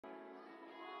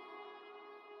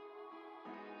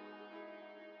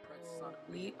So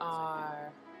we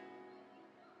are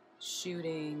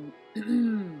shooting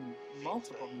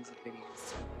multiple music videos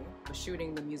today. We're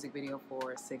shooting the music video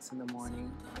for 6 in the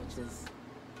morning, which is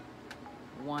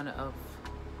one of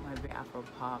my Afro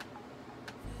pop,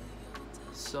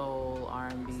 soul,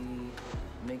 R&B,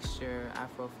 mixture,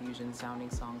 Afro fusion sounding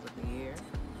songs of the year.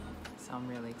 So I'm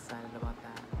really excited about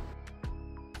that.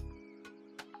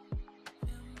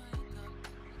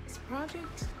 This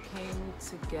project came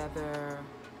together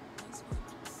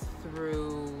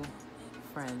through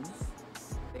friends.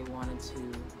 They wanted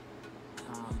to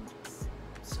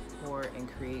support and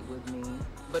create with me,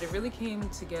 but it really came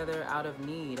together out of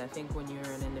need. I think when you're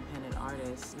an independent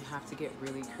artist, you have to get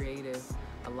really creative.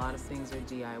 A lot of things are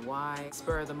DIY,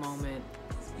 spur of the moment,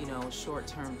 you know,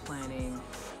 short-term planning.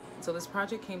 So this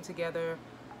project came together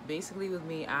basically with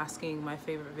me asking my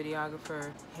favorite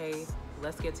videographer, hey,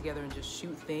 let's get together and just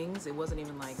shoot things. It wasn't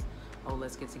even like, oh,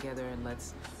 let's get together and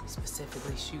let's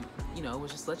specifically shoot. You know, it was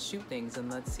just, let's shoot things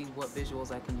and let's see what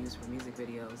visuals I can use for music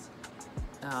videos.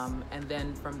 And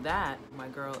then from that, my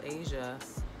girl Asia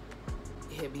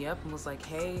hit me up and was like,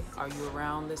 hey, are you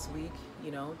around this week?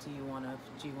 You know, do you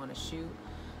wanna shoot?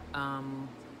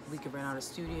 We could rent out a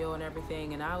studio and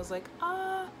everything. And I was like,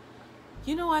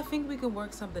 you know, I think we can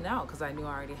work something out, because I knew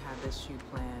I already had this shoot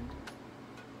planned.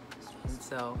 And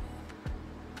so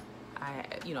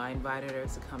I invited her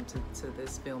to come to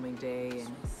this filming day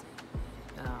and,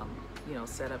 you know,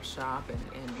 set up shop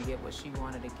and get what she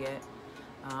wanted to get,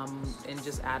 and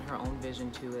just add her own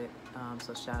vision to it.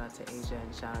 So shout out to Asia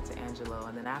and shout out to Angelo.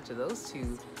 And then after those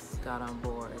two got on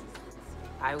board,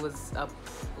 I was up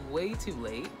way too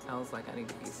late. I was like, I need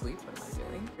to be asleep. What am I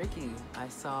doing? Ricky, I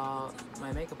saw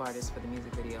my makeup artist for the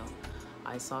music video.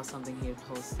 I saw something he had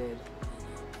posted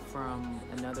from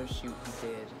another shoot he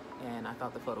did, and I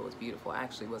thought the photo was beautiful. I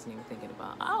actually wasn't even thinking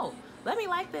about, oh, let me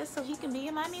like this so he can be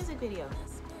in my music video.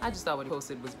 I just thought what he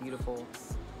posted was beautiful,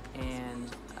 and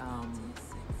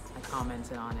I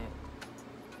commented on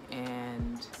it.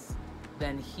 And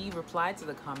then he replied to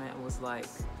the comment and was like,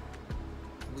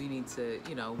 we need to,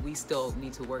 you know, we still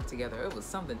need to work together. It was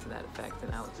something to that effect.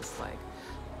 And I was just like,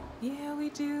 yeah, we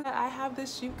do. I have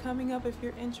this shoot coming up if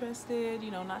you're interested,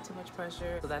 you know, not too much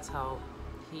pressure. So that's how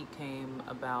he came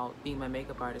about being my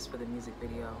makeup artist for the music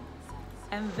video.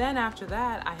 And then after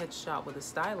that, I had shot with a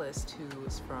stylist who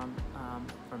is from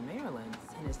Maryland,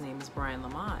 and his name is Brian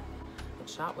Lamont. I had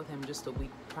shot with him just a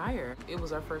week prior. It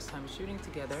was our first time shooting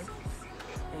together,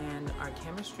 and our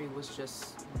chemistry was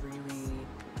just really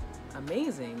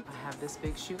amazing. I have this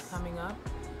big shoot coming up.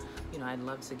 You know, I'd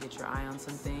love to get your eye on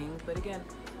some things, but again,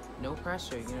 no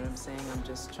pressure, you know what I'm saying? I'm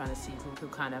just trying to see who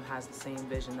kind of has the same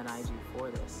vision that I do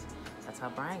for this. That's how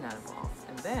Brian got involved.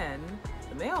 And then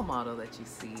the male model that you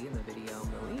see in the video,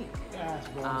 Malik,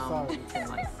 been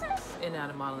like in and out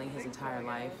of modeling his entire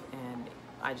life, and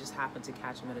I just happened to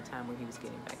catch him at a time when he was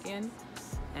getting back in.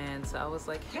 And so I was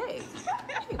like, hey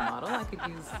model, I could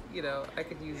use, you know, I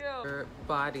could use your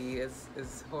body, as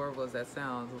horrible as that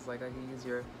sounds. I was like, I could use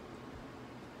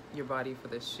your body for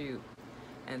this shoot.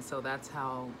 And so that's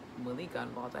how Malik got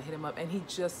involved. I hit him up, and he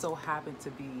just so happened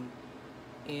to be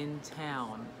in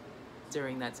town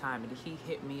during that time, and he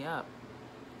hit me up,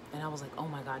 and I was like, oh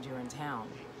my God, you're in town.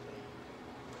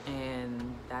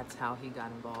 And that's how he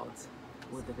got involved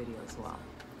with the video as well.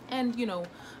 And you know,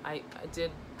 I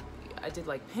did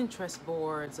like Pinterest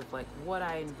boards of like what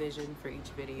I envisioned for each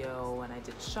video, and I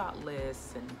did shot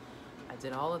lists, and I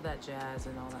did all of that jazz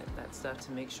and all that stuff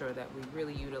to make sure that we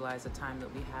really utilize the time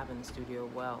that we have in the studio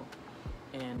well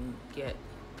and get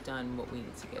done what we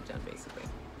need to get done, basically.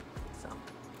 So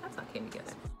that's how it came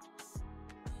together.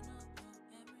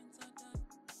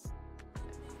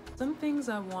 Some things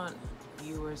I want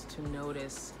viewers to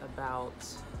notice about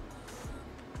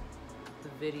the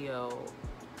video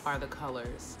are the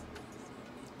colors.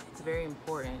 It's very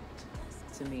important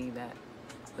to me that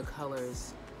the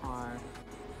colors are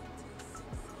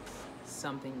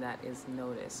something that is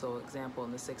noticed. So example,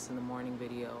 in the 6 in the morning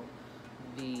video,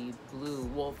 the blue,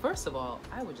 well, first of all,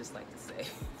 I would just like to say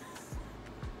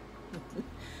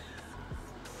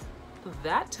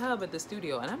that tub at the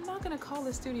studio, and I'm not gonna call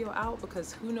the studio out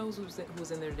because who knows who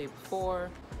was in there the day before.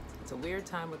 It's a weird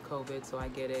time with COVID, so I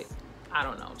get it. I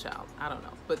don't know, child, I don't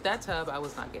know. But that tub, I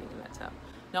was not getting in that tub.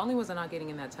 Not only was I not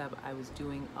getting in that tub, I was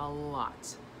doing a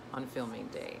lot on filming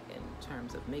day in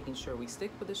terms of making sure we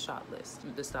stick with the shot list.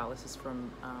 The stylist is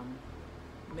from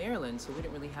Maryland, so we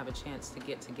didn't really have a chance to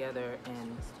get together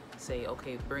and say,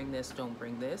 okay, bring this, don't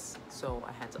bring this. So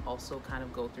I had to also kind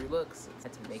of go through looks. I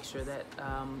had to make sure that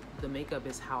the makeup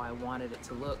is how I wanted it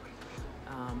to look.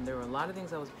 There were a lot of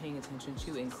things I was paying attention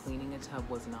to, and cleaning a tub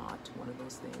was not one of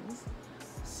those things.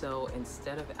 So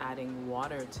instead of adding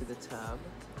water to the tub,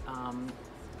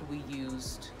 we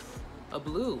used a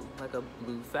blue, like a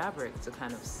blue fabric to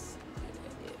kind of,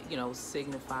 you know,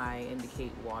 signify,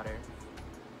 indicate water.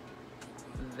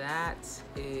 That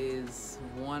is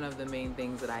one of the main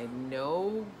things that I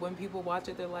know when people watch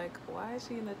it, they're like, why is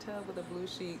she in the tub with a blue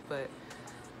sheet? But,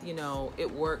 you know, it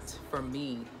worked for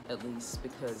me at least,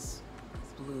 because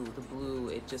the blue,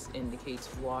 it just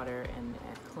indicates water and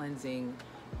cleansing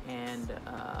and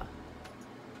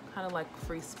kind of like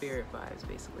free spirit vibes,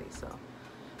 basically. So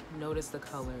notice the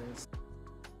colors.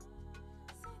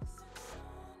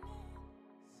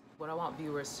 What I want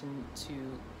viewers to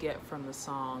get from the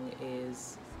song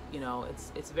is, you know,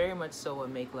 it's very much so a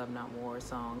make love not war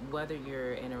song. Whether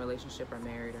you're in a relationship or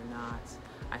married or not,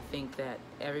 I think that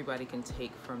everybody can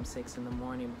take from 6 in the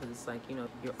morning, because it's like, you know,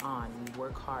 you're on, you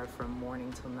work hard from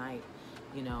morning till night,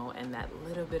 you know, and that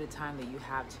little bit of time that you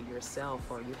have to yourself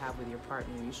or you have with your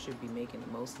partner, you should be making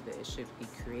the most of it. It should be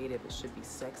creative, it should be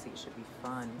sexy, it should be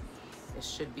fun. It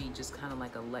should be just kind of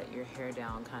like a let your hair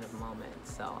down kind of moment.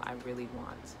 So I really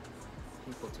want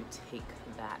people to take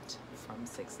that from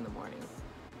 6 in the morning.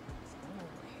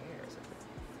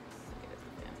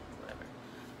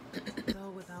 Whatever. So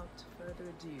without further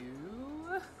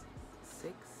ado,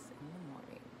 6